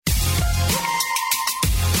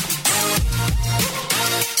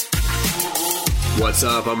What's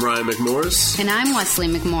up? I'm Ryan McMorris. And I'm Wesley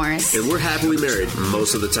McMorris. And we're happily married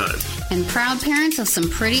most of the time. And proud parents of some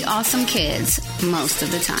pretty awesome kids most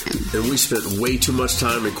of the time. And we spent way too much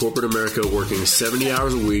time in corporate America working 70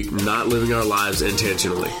 hours a week, not living our lives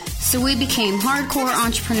intentionally. So we became hardcore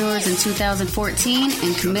entrepreneurs in 2014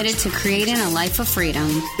 and committed to creating a life of freedom.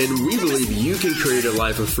 And we believe you can create a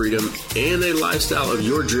life of freedom and a lifestyle of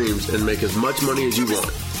your dreams and make as much money as you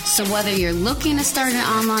want. So whether you're looking to start an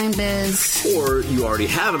online biz, or you already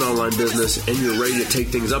have an online business and you're ready to take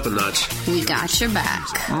things up a notch, we got your back.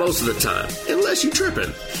 Most of the time, unless you're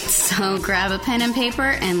tripping. So grab a pen and paper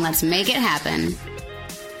and let's make it happen.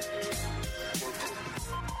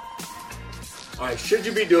 All right, should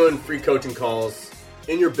you be doing free coaching calls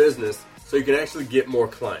in your business so you can actually get more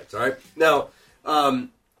clients, all right? Now,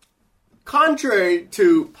 contrary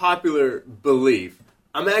to popular belief,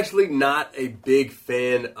 I'm actually not a big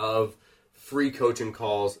fan of free coaching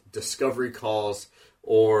calls, discovery calls,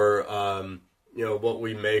 or what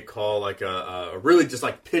we may call like a really just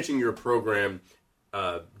like pitching your program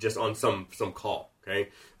just on some call. Okay,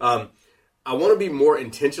 I want to be more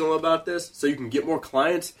intentional about this so you can get more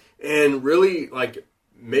clients and really like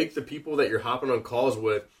make the people that you're hopping on calls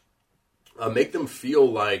with make them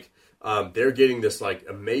feel like they're getting this like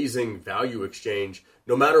amazing value exchange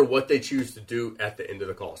no matter what they choose to do at the end of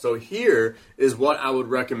the call. So here is what I would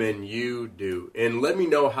recommend you do. And let me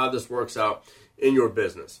know how this works out in your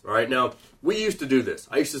business. All right. Now, we used to do this.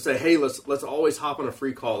 I used to say, hey, let's always hop on a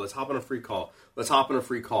free call. Let's hop on a free call. Let's hop on a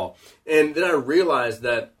free call. And then I realized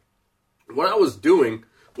that what I was doing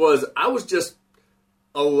was I was just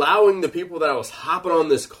allowing the people that I was hopping on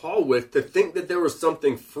this call with to think that there was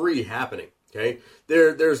something free happening. Okay,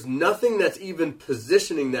 there's nothing that's even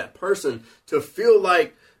positioning that person to feel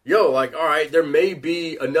like, all right, there may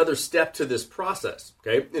be another step to this process.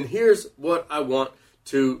 Okay, and here's what I want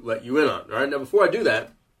to let you in on. All right, now before I do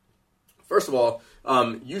that, first of all,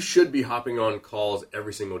 you should be hopping on calls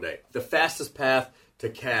every single day. The fastest path to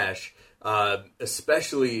cash,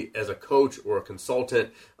 especially as a coach or a consultant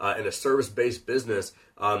in a service-based business,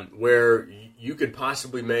 where you could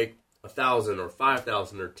possibly make $1,000 or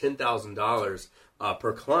 $5,000 or $10,000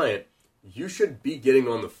 per client, you should be getting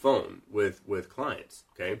on the phone with clients,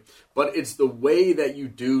 okay? But it's the way that you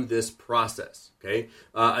do this process, okay?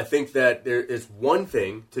 I think that there is one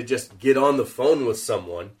thing to just get on the phone with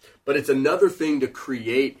someone, but it's another thing to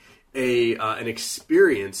create an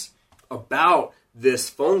experience about this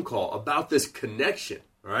phone call, about this connection,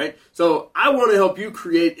 all right? So I want to help you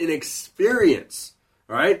create an experience.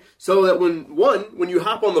 All right, so that when you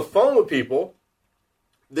hop on the phone with people,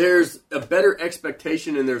 there's a better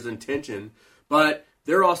expectation and there's intention, but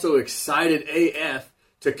they're also excited AF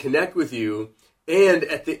to connect with you. And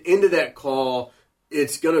at the end of that call,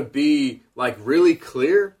 it's going to be like really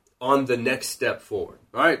clear on the next step forward.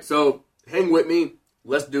 All right, so hang with me.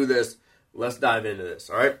 Let's do this. Let's dive into this.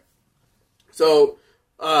 All right. So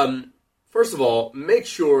first of all, make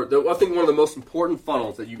sure that I think one of the most important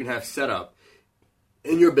funnels that you can have set up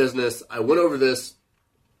in your business, I went over this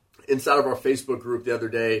inside of our Facebook group the other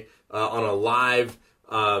day on a live,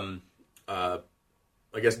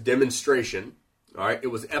 demonstration. All right, it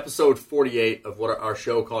was episode 48 of what our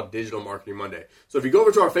show called Digital Marketing Monday. So if you go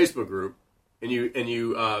over to our Facebook group and you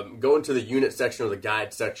go into the unit section or the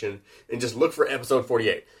guide section and just look for episode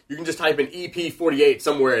 48, you can just type in EP 48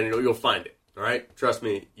 somewhere and you'll find it. All right, trust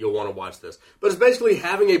me, you'll want to watch this. But it's basically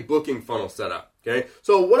having a booking funnel set up. Okay,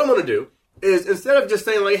 so what I'm going to do is instead of just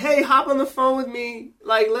saying like, hey, hop on the phone with me,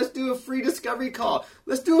 like let's do a free discovery call,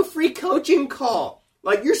 let's do a free coaching call.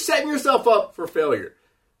 Like you're setting yourself up for failure.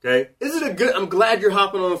 Okay, I'm glad you're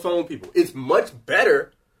hopping on the phone with people. It's much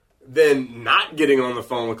better than not getting on the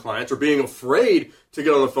phone with clients or being afraid to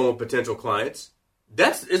get on the phone with potential clients.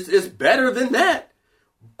 It's better than that.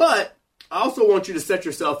 But I also want you to set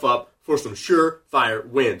yourself up for some surefire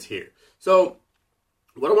wins here. So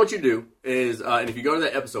what I want you to do is, and if you go to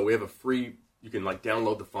that episode, we have a free, you can like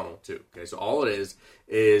download the funnel too. Okay, so all it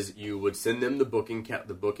is you would send them the booking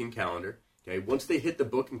calendar. Okay, once they hit the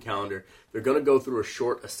booking calendar, they're going to go through a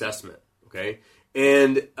short assessment. Okay,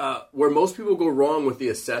 and where most people go wrong with the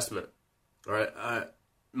assessment, all right,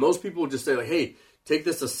 most people just say like, hey, take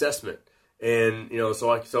this assessment, and you're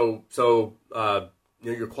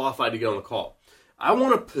qualified to get on the call. I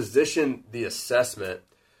want to position the assessment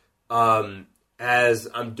as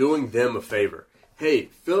I'm doing them a favor. Hey,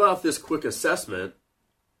 fill out this quick assessment.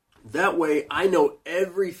 That way I know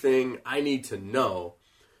everything I need to know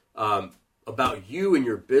about you and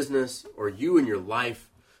your business or you and your life.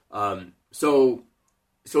 So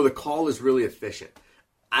the call is really efficient.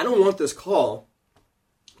 I don't want this call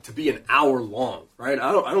to be an hour long, right?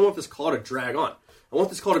 I don't want this call to drag on. I want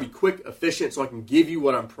this call to be quick, efficient, so I can give you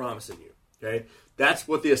what I'm promising you. Okay? That's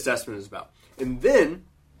what the assessment is about. And then,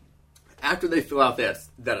 after they fill out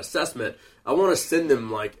that assessment, I want to send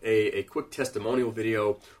them like a quick testimonial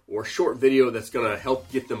video or short video that's going to help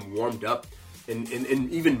get them warmed up and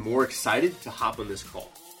even more excited to hop on this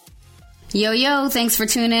call. Yo, thanks for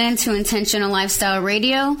tuning in to Intentional Lifestyle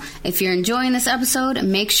Radio. If you're enjoying this episode,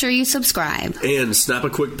 make sure you subscribe. And snap a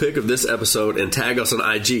quick pic of this episode and tag us on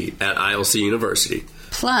IG at ILC University.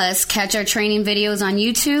 Plus, catch our training videos on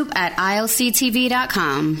YouTube at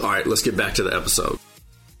ilctv.com. All right, let's get back to the episode.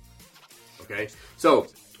 Okay, so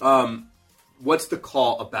what's the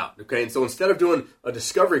call about? Okay, and so instead of doing a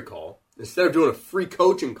discovery call, instead of doing a free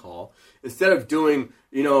coaching call, instead of doing,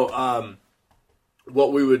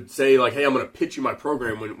 what we would say like, hey, I'm going to pitch you my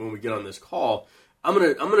program when we get on this call, I'm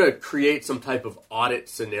gonna create some type of audit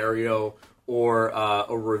scenario or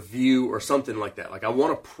a review or something like that. Like I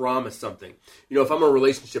want to promise something. If I'm a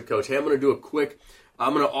relationship coach, hey, I'm going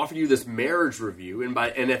to offer you this marriage review, and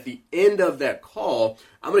at the end of that call,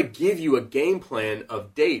 I'm going to give you a game plan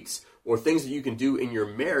of dates or things that you can do in your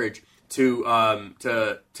marriage to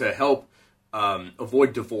help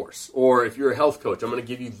avoid divorce. Or if you're a health coach, I'm going to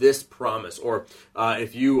give you this promise. Or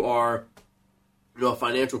if you are a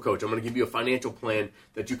financial coach, I'm going to give you a financial plan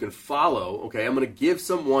that you can follow. Okay, I'm going to give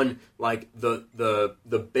someone like the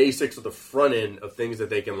basics of the front end of things that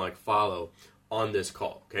they can like follow on this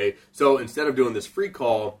call. Okay, so instead of doing this free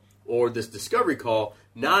call or this discovery call,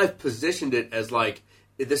 now I've positioned it as like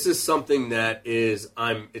this is something that it's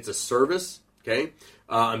a service. Okay,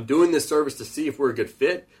 I'm doing this service to see if we're a good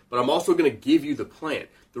fit, but I'm also going to give you the plan.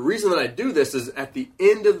 The reason that I do this is at the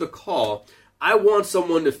end of the call, I want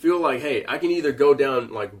someone to feel like, hey, I can either go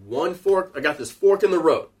down like one fork. I got this fork in the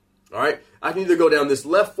road. All right, I can either go down this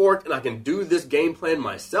left fork and I can do this game plan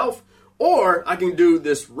myself, or I can do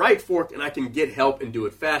this right fork and I can get help and do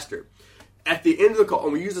it faster. At the end of the call,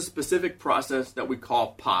 and we use a specific process that we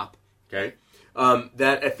call POP, okay,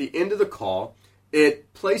 that at the end of the call,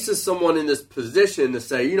 it places someone in this position to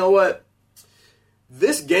say, you know what,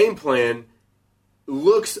 this game plan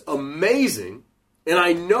looks amazing, and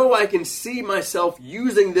I know I can see myself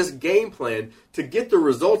using this game plan to get the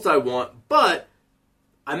results I want, but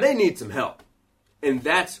I may need some help. And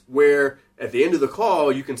that's where, at the end of the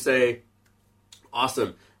call, you can say,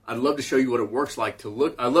 awesome, I'd love to show you what it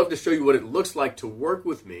I'd love to show you what it looks like to work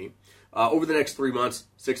with me over the next 3 months,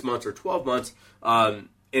 6 months, or 12 months,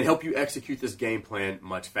 and help you execute this game plan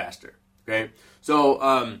much faster. Okay,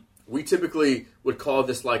 so we typically would call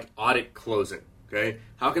this like audit closing. Okay,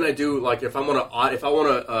 how can I do like if I want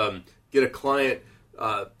to get a client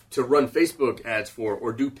to run Facebook ads for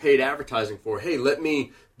or do paid advertising for? Hey, let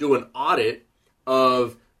me do an audit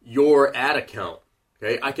of your ad account.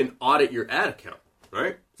 Okay, I can audit your ad account.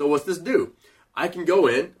 Right. So what's this do? I can go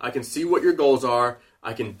in. I can see what your goals are.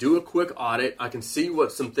 I can do a quick audit. I can see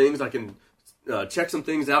what some things I can. Check some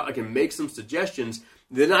things out. I can make some suggestions.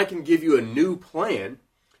 Then I can give you a new plan.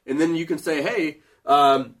 And then you can say, hey,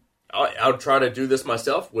 I'll try to do this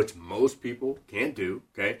myself, which most people can't do,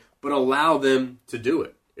 okay? But allow them to do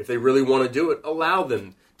it. If they really want to do it, allow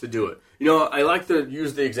them to do it. I like to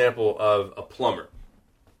use the example of a plumber.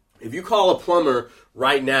 If you call a plumber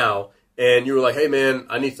right now and you were like, hey, man,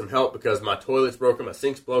 I need some help because my toilet's broken, my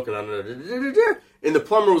sink's broken, and the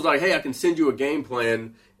plumber was like, hey, I can send you a game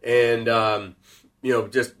plan and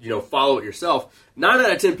just follow it yourself. 9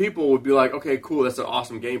 out of 10 people would be like, okay, cool, that's an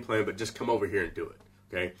awesome game plan, but just come over here and do it.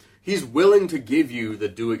 Okay, he's willing to give you the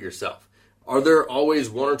do it yourself. Are there always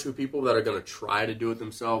 1 or 2 people that are going to try to do it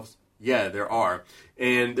themselves? Yeah, there are,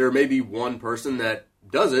 and there may be one person that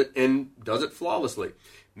does it and does it flawlessly.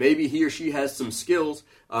 Maybe he or she has some skills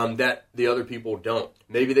that the other people don't.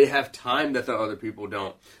 Maybe they have time that the other people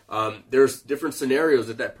don't. There's different scenarios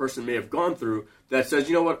that person may have gone through that says,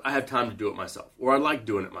 you know what, I have time to do it myself, or I like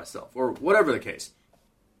doing it myself, or whatever the case.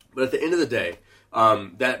 But at the end of the day,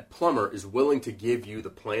 that plumber is willing to give you the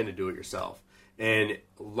plan to do it yourself. And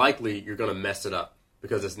likely you're going to mess it up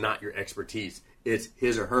because it's not your expertise. It's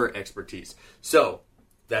his or her expertise. So,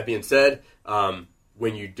 that being said,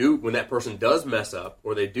 when that person does mess up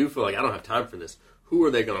or they do feel like I don't have time for this, who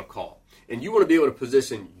are they going to call? And you want to be able to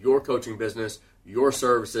position your coaching business, your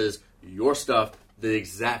services, your stuff the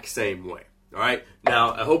exact same way. All right.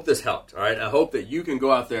 Now, I hope this helped. All right. I hope that you can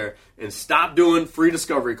go out there and stop doing free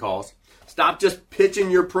discovery calls. Stop just pitching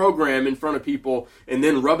your program in front of people and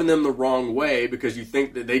then rubbing them the wrong way because you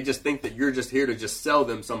think that they just think that you're just here to just sell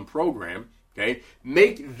them some program. Okay.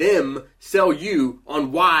 Make them sell you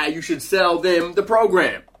on why you should sell them the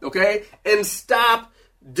program. Okay. And stop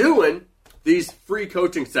doing these free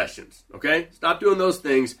coaching sessions. Okay. Stop doing those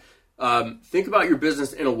things. think about your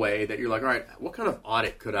business in a way that you're like, all right, what kind of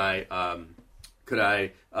audit could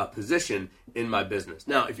I position in my business?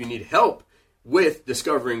 Now, if you need help with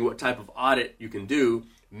discovering what type of audit you can do,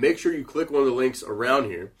 make sure you click one of the links around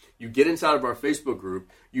here. You get inside of our Facebook group.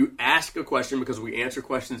 You ask a question, because we answer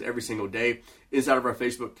questions every single day inside of our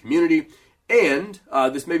Facebook community. And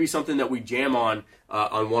this may be something that we jam on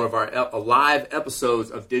one of our live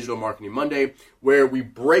episodes of Digital Marketing Monday, where we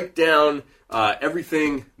break down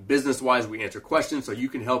everything business-wise. We answer questions so we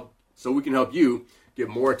can help you get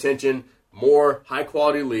more attention, more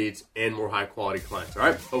high-quality leads, and more high-quality clients. All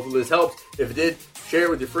right? Hopefully this helps. If it did, share it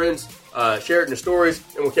with your friends, share it in your stories,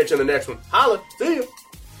 and we'll catch you on the next one. Holla! See you!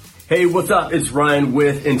 Hey, what's up? It's Ryan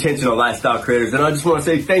with Intentional Lifestyle Creators, and I just want to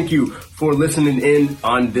say thank you for listening in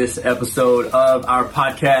on this episode of our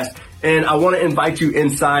podcast, and I want to invite you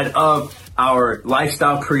inside of our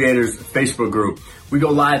Lifestyle Creators Facebook group. We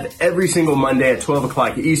go live every single Monday at 12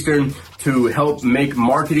 o'clock Eastern to help make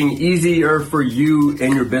marketing easier for you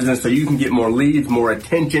and your business so you can get more leads, more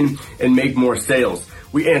attention, and make more sales.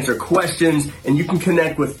 We answer questions, and you can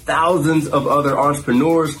connect with thousands of other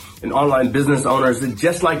entrepreneurs and online business owners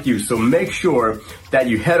just like you. So make sure that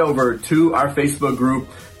you head over to our Facebook group,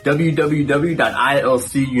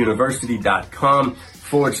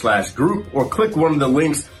 www.ilcuniversity.com/group, or click one of the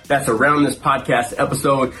links that's around this podcast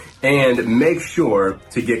episode and make sure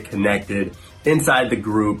to get connected inside the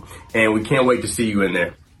group. And we can't wait to see you in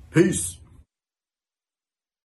there. Peace.